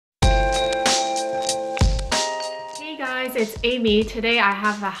guys, it's Amy. Today I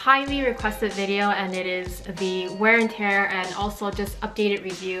have a highly requested video and it is the wear and tear and also just updated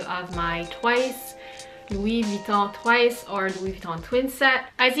review of my Twice Louis Vuitton Twice or Louis Vuitton Twinset.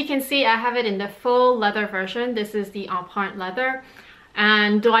 As you can see, I have it in the full leather version. This is the empreinte leather.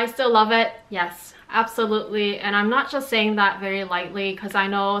 And do I still love it? Yes, absolutely. And I'm not just saying that very lightly because I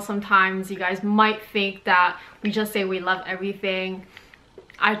know sometimes you guys might think that we just say we love everything.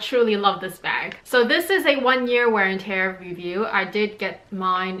 I truly love this bag. So this is a 1-year wear and tear review. I did get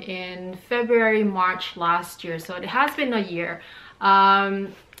mine in February, March last year, so it has been a year. I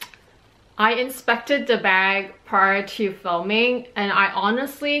inspected the bag prior to filming and I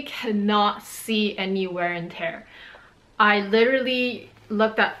honestly cannot see any wear and tear. I literally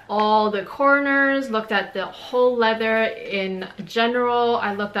looked at all the corners, looked at the whole leather in general,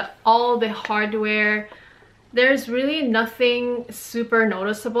 I looked at all the hardware. There's really nothing super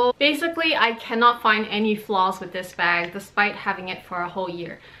noticeable. Basically, I cannot find any flaws with this bag despite having it for a whole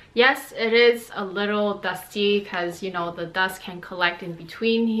year. Yes, it is a little dusty because, you know, the dust can collect in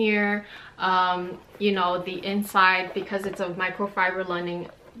between here. You know, the inside, because it's a microfiber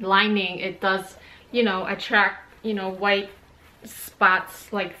lining, it does, you know, attract, you know, white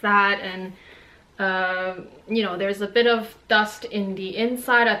spots like that. And you know, there's a bit of dust in the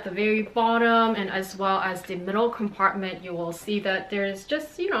inside at the very bottom, and as well as the middle compartment, you will see that there's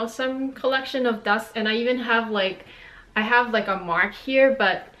just, you know, some collection of dust. And I even have like, I have like a mark here,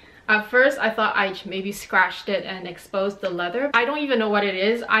 but at first I thought I maybe scratched it and exposed the leather. I don't even know what it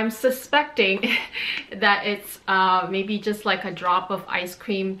is. I'm suspecting that it's maybe just like a drop of ice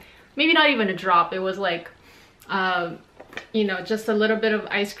cream. Maybe not even a drop, it was like you know, just a little bit of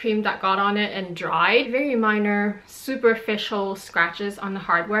ice cream that got on it and dried. Very minor superficial scratches on the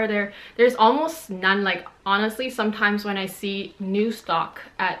hardware. There's almost none. Like honestly, sometimes when I see new stock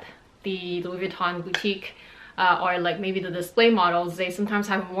at the Louis Vuitton boutique or like maybe the display models, they sometimes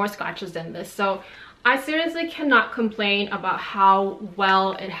have more scratches than this. So I seriously cannot complain about how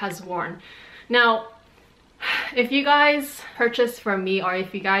well it has worn. Now, if you guys purchase from me or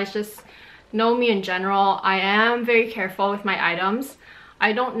if you guys just know me in general, I am very careful with my items.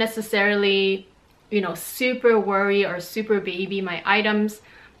 I don't necessarily, you know, super worry or super baby my items,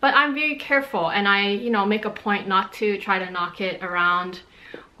 but I'm very careful and I, you know, make a point not to try to knock it around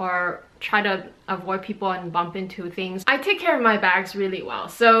or try to avoid people and bump into things. I take care of my bags really well,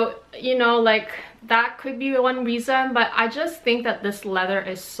 so, you know, like that could be one reason, but I just think that this leather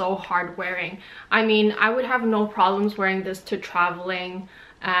is so hard wearing. I mean, I would have no problems wearing this to traveling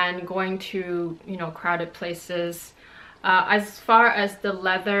and going to, you know, crowded places. As far as the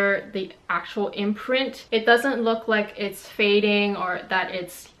leather, the actual imprint, it doesn't look like it's fading or that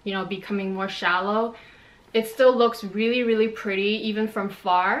it's, you know, becoming more shallow. It still looks really, really pretty even from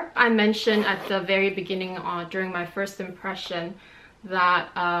far. I mentioned at the very beginning during my first impression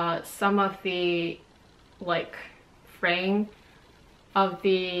that some of the like fraying of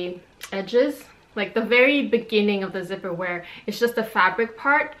the edges, like the very beginning of the zipper where it's just the fabric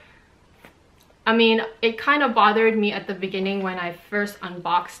part. I mean, it kind of bothered me at the beginning when I first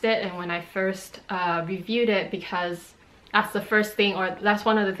unboxed it and when I first reviewed it, because that's the first thing, or that's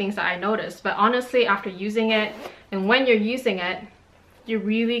one of the things that I noticed. But honestly, after using it and when you're using it, you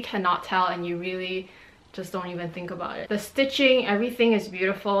really cannot tell and you really just don't even think about it. The stitching, everything is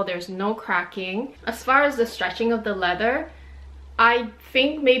beautiful. There's no cracking. As far as the stretching of the leather, I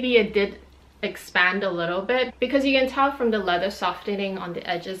think maybe it did expand a little bit because you can tell from the leather softening on the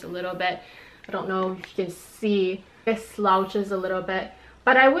edges a little bit. I don't know if you can see, it slouches a little bit,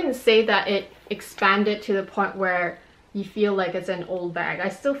 but I wouldn't say that it expanded to the point where you feel like it's an old bag. I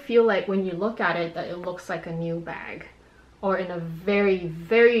still feel like when you look at it that it looks like a new bag or in a very,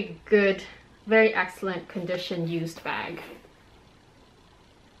 very good, very excellent condition used bag.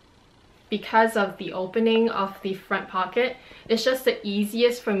 Because of the opening of the front pocket, it's just the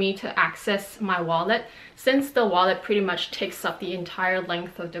easiest for me to access my wallet, since the wallet pretty much takes up the entire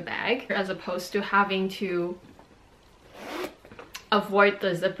length of the bag, as opposed to having to avoid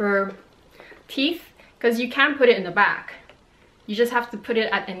the zipper teeth, because you can put it in the back. You just have to put it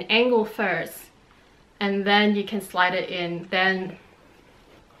at an angle first and then you can slide it in. Then,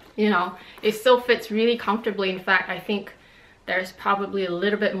 you know, it still fits really comfortably. In fact, I think there's probably a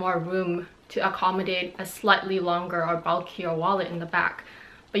little bit more room to accommodate a slightly longer or bulkier wallet in the back.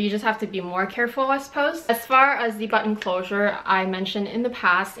 But you just have to be more careful, I suppose. As far as the button closure, I mentioned in the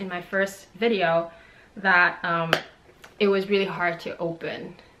past in my first video that it was really hard to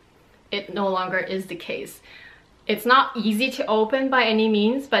open. It no longer is the case. It's not easy to open by any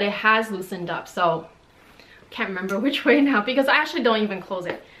means, but it has loosened up. So can't remember which way now because I actually don't even close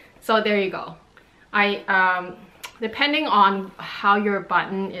it. So there you go. depending on how your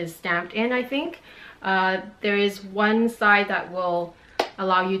button is stamped in, I think there is one side that will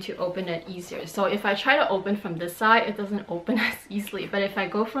allow you to open it easier. So if I try to open from this side, it doesn't open as easily, but if I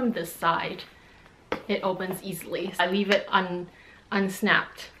go from this side, it opens easily. I leave it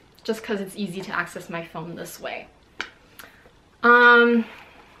unsnapped just because it's easy to access my phone this way. The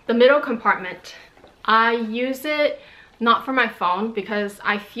middle compartment, I use it not for my phone because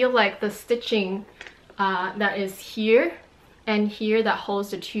I feel like the stitching that is here and here that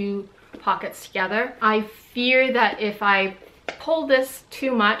holds the two pockets together, I fear that if I pull this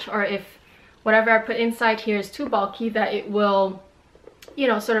too much, or if whatever I put inside here is too bulky, that it will, you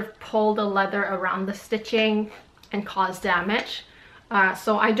know, sort of pull the leather around the stitching and cause damage.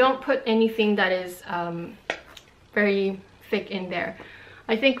 So I don't put anything that is very thick in there.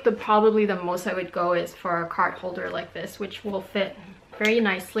 I think probably the most I would go is for a card holder like this, which will fit very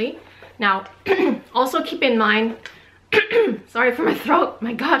nicely. Now, also keep in mind, sorry for my throat,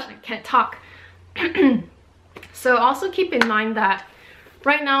 my gosh, I can't talk. So also keep in mind that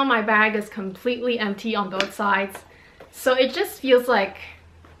right now my bag is completely empty on both sides. So it just feels like,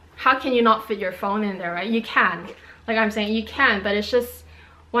 how can you not fit your phone in there, right? You can, like I'm saying, you can, but it's just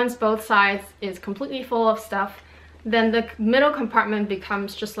once both sides is completely full of stuff, then the middle compartment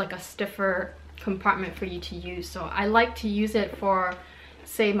becomes just like a stiffer compartment for you to use. So I like to use it for,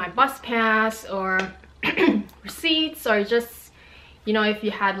 say, my bus pass or receipts, or just, you know, if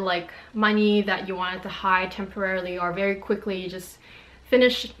you had like money that you wanted to hide temporarily or very quickly, you just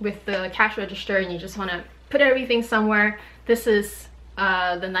finish with the cash register and you just want to put everything somewhere. This is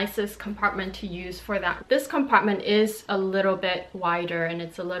the nicest compartment to use for that. This compartment is a little bit wider and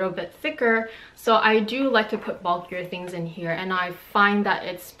it's a little bit thicker, so I do like to put bulkier things in here, and I find that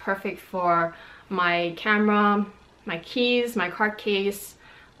it's perfect for my camera, my keys, my card case,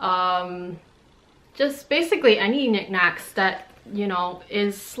 just basically any knickknacks that, you know,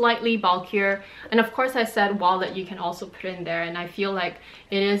 is slightly bulkier. And of course I said wallet you can also put in there, and I feel like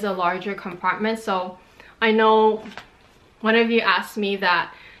it is a larger compartment. So I know one of you asked me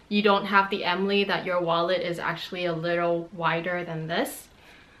that you don't have the Emily, that your wallet is actually a little wider than this.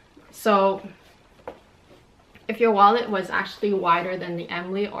 So if your wallet was actually wider than the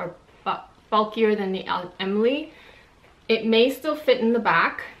Emily or bulkier than the Emily, it may still fit in the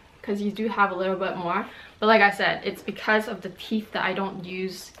back because you do have a little bit more. But like I said, it's because of the teeth that I don't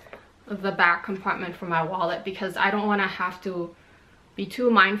use the back compartment for my wallet, because I don't want to have to be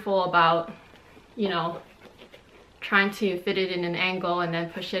too mindful about, you know, trying to fit it in an angle and then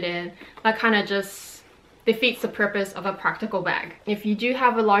push it in. That kind of just defeats the purpose of a practical bag. If you do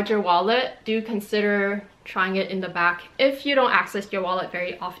have a larger wallet, do consider trying it in the back if you don't access your wallet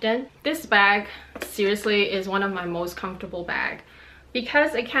very often. This bag seriously is one of my most comfortable bags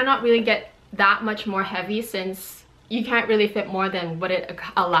because it cannot really get that much more heavy, since you can't really fit more than what it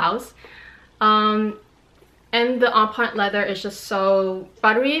allows. And the on-point leather is just so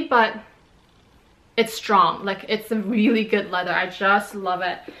buttery, but it's strong. Like, it's a really good leather. I just love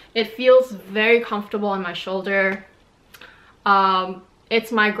it. It feels very comfortable on my shoulder.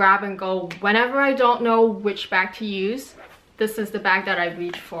 It's my grab and go. Whenever I don't know which bag to use, this is the bag that I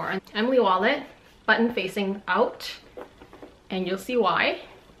reach for. And Emily wallet, button facing out, and you'll see why.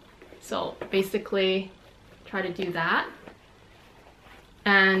 So basically try to do that.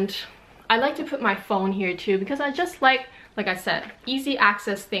 And I like to put my phone here too, because I just like I said, easy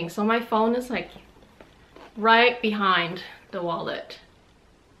access things. So my phone is like right behind the wallet,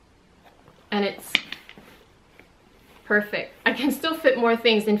 and it's perfect. I can still fit more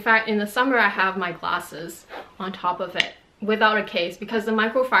things. In fact, in the summer I have my glasses on top of it without a case, because the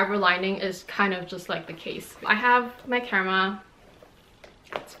microfiber lining is kind of just like the case. I have my camera.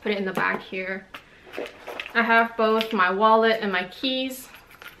 Let's put it in the back here. I have both my wallet and my keys,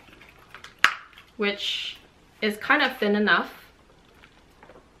 which is kind of thin enough.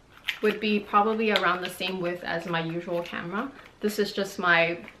 Would be probably around the same width as my usual camera. This is just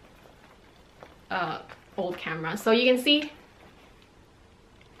my old camera. So you can see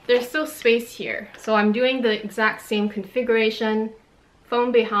there's still space here. So I'm doing the exact same configuration,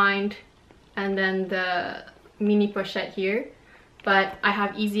 phone behind, and then the mini pochette here. But I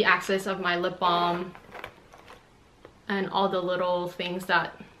have easy access of my lip balm and all the little things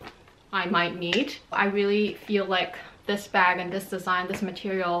that I might need. I really feel like this bag and this design, this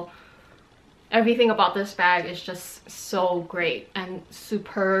material, everything about this bag is just so great and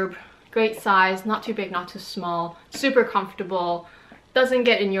superb. Great size, not too big, not too small, super comfortable, doesn't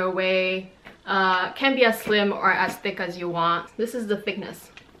get in your way, can be as slim or as thick as you want. This is the thickness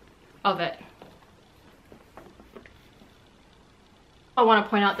of it. I want to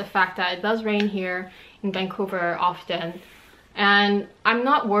point out the fact that it does rain here in Vancouver often, and I'm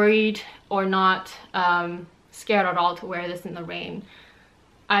not worried or not scared at all to wear this in the rain.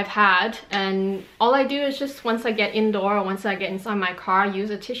 I've had, and all I do is just once I get indoor or once I get inside my car, use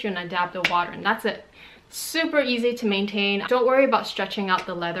a tissue and I dab the water, and that's it. Super easy to maintain. Don't worry about stretching out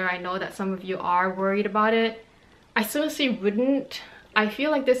the leather. I know that some of you are worried about it. I seriously wouldn't. I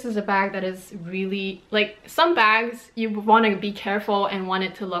feel like this is a bag that is really, like, some bags you want to be careful and want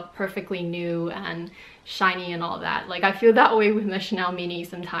it to look perfectly new and shiny and all that. Like, I feel that way with the Chanel Mini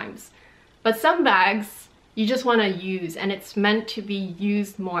sometimes. But some bags you just want to use, and it's meant to be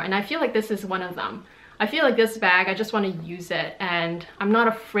used more, and I feel like this is one of them. I feel like this bag, I just want to use it and I'm not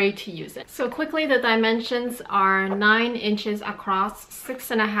afraid to use it. So quickly, the dimensions are 9 inches across,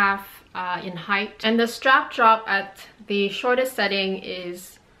 6.5 in height, and the strap drop at the shortest setting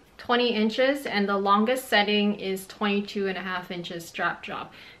is 20 inches and the longest setting is 22.5 inches strap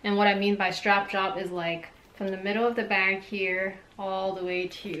drop. And what I mean by strap drop is like from the middle of the bag here all the way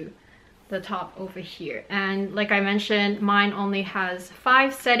to the top over here. And like I mentioned, mine only has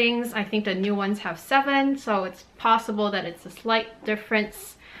 5 settings. I think the new ones have 7, so it's possible that it's a slight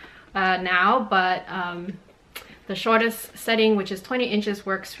difference now, but the shortest setting, which is 20 inches,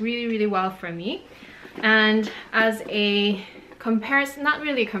 works really well for me. And as a comparison, not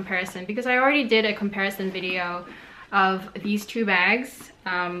really a comparison, because I already did a comparison video of these two bags,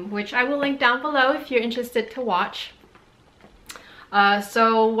 which I will link down below if you're interested to watch.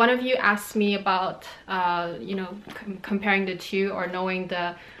 So one of you asked me about, you know, comparing the two or knowing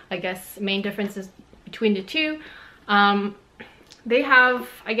the, I guess, main differences between the two. They have,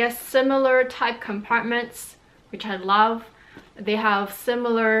 I guess, similar type compartments, which I love. They have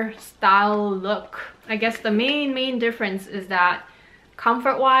similar style look. I guess the main difference is that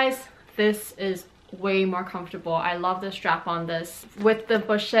comfort-wise, this is way more comfortable. I love the strap on this. With the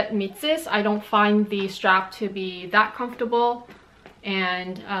Pochette Metis, I don't find the strap to be that comfortable.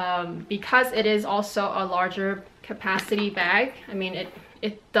 And because it is also a larger capacity bag, I mean,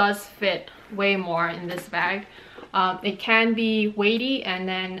 it does fit way more in this bag. It can be weighty, and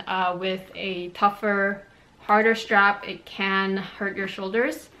then with a tougher, harder strap, it can hurt your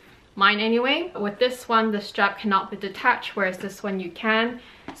shoulders. Mine anyway. With this one, the strap cannot be detached, whereas this one you can.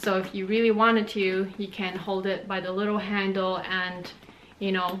 So if you really wanted to, you can hold it by the little handle and,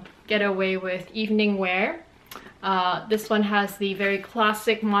 you know, get away with evening wear. This one has the very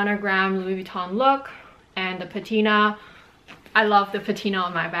classic monogram Louis Vuitton look, and the patina. I love the patina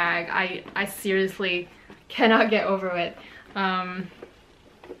on my bag. I seriously cannot get over it.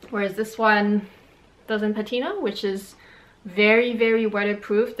 Whereas this one doesn't patina, which is very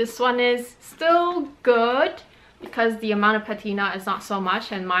weatherproof. This one is still good because the amount of patina is not so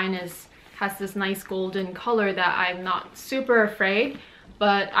much, and mine has this nice golden color that I'm not super afraid,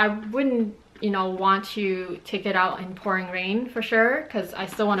 but I wouldn't, you know, want to take it out in pouring rain for sure, because I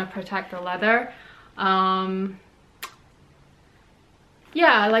still want to protect the leather.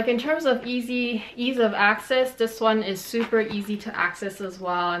 Yeah, like in terms of ease of access, this one is super easy to access as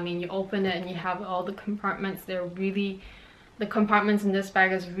well. I mean, you open it and you have all the compartments. The compartments in this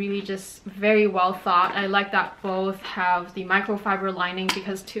bag is really just very well thought. I like that both have the microfiber lining,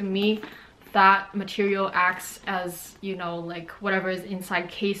 because to me that material acts as, you know, like whatever is inside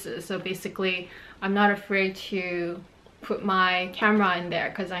cases. So basically I'm not afraid to put my camera in there,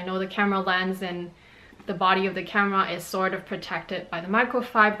 because I know the camera lens and the body of the camera is sort of protected by the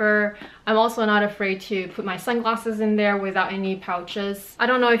microfiber. I'm also not afraid to put my sunglasses in there without any pouches. I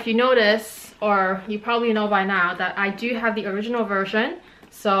don't know if you notice, or you probably know by now, that I do have the original version.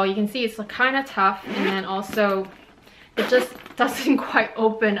 So you can see it's kind of tough, and then also it just doesn't quite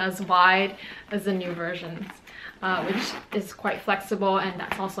open as wide as the new versions, which is quite flexible, and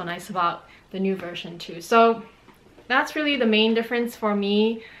that's also nice about the new version too. So that's really the main difference for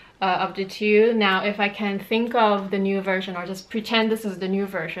me of the two. Now, if I can think of the new version, or just pretend this is the new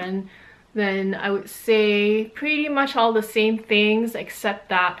version, then I would say pretty much all the same things, except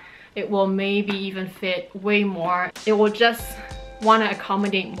that it will maybe even fit way more. It will just want to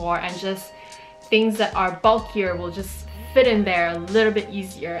accommodate more, and just things that are bulkier will just fit in there a little bit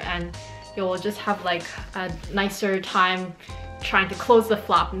easier, and it will just have like a nicer time trying to close the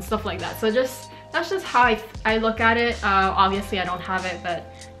flap and stuff like that. So that's just how I look at it. Obviously I don't have it,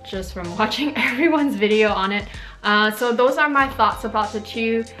 but just from watching everyone's video on it. So those are my thoughts about the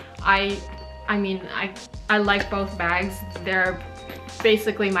two. I mean, I like both bags. They're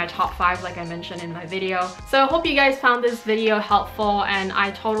basically my top 5, like I mentioned in my video. So I hope you guys found this video helpful, and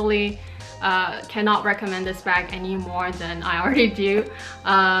I totally cannot recommend this bag any more than I already do.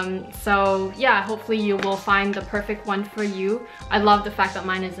 So yeah, hopefully you will find the perfect one for you. I love the fact that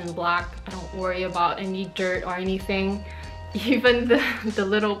mine is in black. I don't worry about any dirt or anything. Even the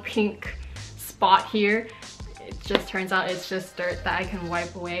little pink spot here, it just turns out it's just dirt that I can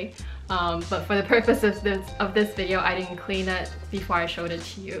wipe away. But for the purpose of this video, I didn't clean it before I showed it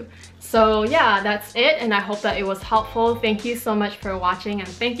to you. So yeah, that's it, and I hope that it was helpful. Thank you so much for watching, and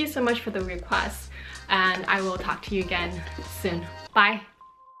thank you so much for the requests, and I will talk to you again soon. Bye!